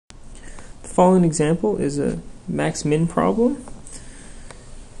following example is a max-min problem.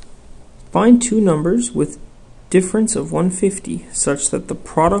 Find two numbers with difference of 150 such that the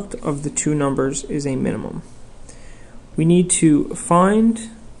product of the two numbers is a minimum. We need to find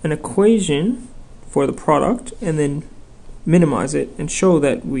an equation for the product and then minimize it and show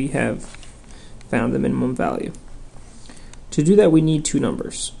that we have found the minimum value. To do that, we need two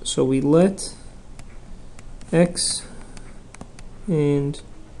numbers. So we let x and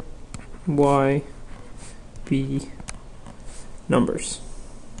y be numbers.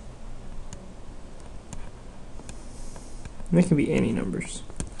 And they can be any numbers.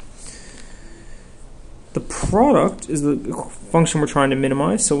 The product is the function we're trying to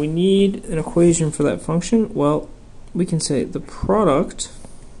minimize, so we need an equation for that function. Well, we can say the product,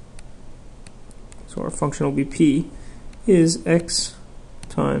 so our function will be p, is x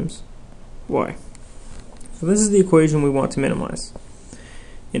times y. So this is the equation we want to minimize.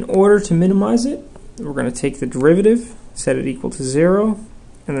 In order to minimize it, we're going to take the derivative, set it equal to 0,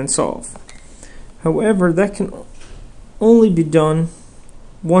 and then solve. However, that can only be done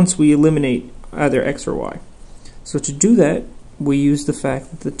once we eliminate either x or y. So to do that, we use the fact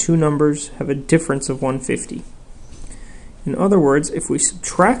that the two numbers have a difference of 150. In other words, if we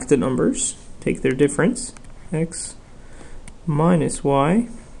subtract the numbers, take their difference, x minus y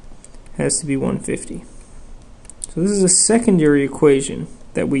has to be 150. So this is a secondary equation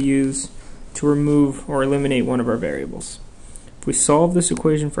that we use to remove or eliminate one of our variables. If we solve this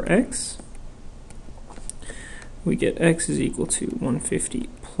equation for x, we get x is equal to 150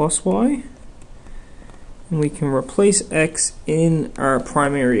 plus y, and we can replace x in our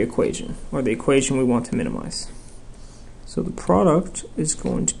primary equation, or the equation we want to minimize. So the product is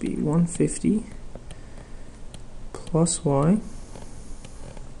going to be 150 plus y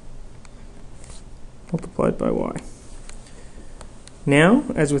multiplied by y. Now,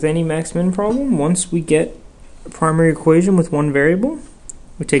 as with any max-min problem, once we get a primary equation with one variable,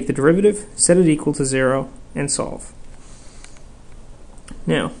 we take the derivative, set it equal to 0, and solve.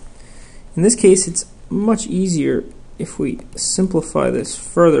 Now, in this case, it's much easier if we simplify this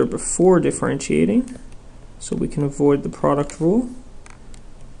further before differentiating, so we can avoid the product rule.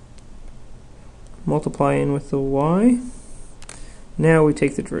 Multiply in with the y. Now we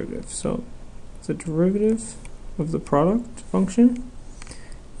take the derivative. So the derivative of the product function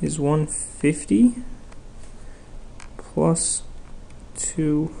is 150 plus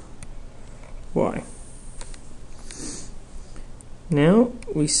 2y. Now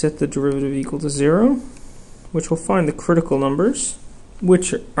we set the derivative equal to 0, which will find the critical numbers,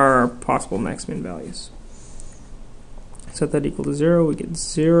 which are our possible max-min values. Set that equal to 0, we get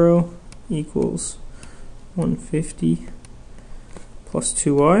 0 equals 150 plus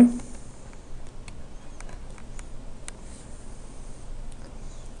 2y.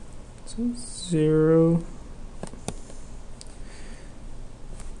 So 0,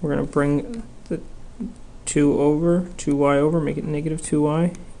 we're going to bring the 2y over, make it negative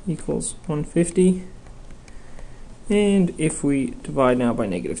 2y equals 150. And if we divide now by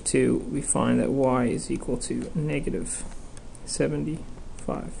negative 2, we find that y is equal to negative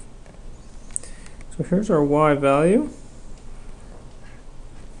 75. So here's our y value.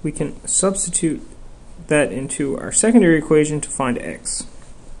 We can substitute that into our secondary equation to find x.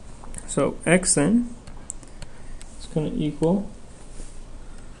 So x then is going to equal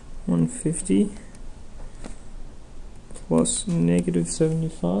 150 plus negative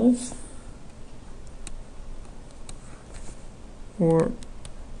 75, or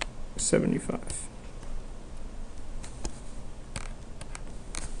 75.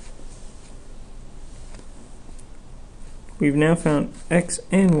 We've now found x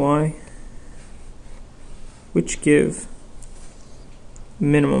and y, which give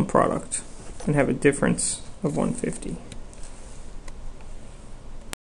minimum product and have a difference of 150.